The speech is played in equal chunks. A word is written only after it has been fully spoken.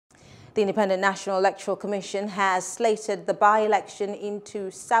The Independent National Electoral Commission has slated the by-election into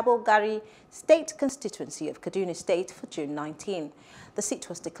Sabo Gari State Constituency of Kaduna State for June 19. The seat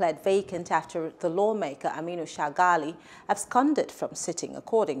was declared vacant after the lawmaker Aminu Shagali absconded from sitting,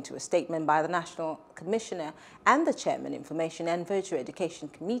 according to a statement by the National Commissioner and the Chairman Information and Virtual Education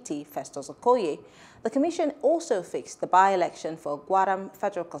Committee, Festus Okoye. The Commission also fixed the by-election for Gwaram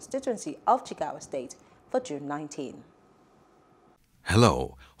Federal Constituency of Jigawa State for June 19.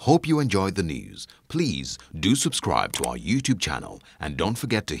 Hello, hope you enjoyed the news. Please do subscribe to our YouTube channel and don't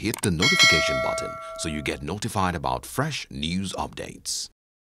forget to hit the notification button so you get notified about fresh news updates.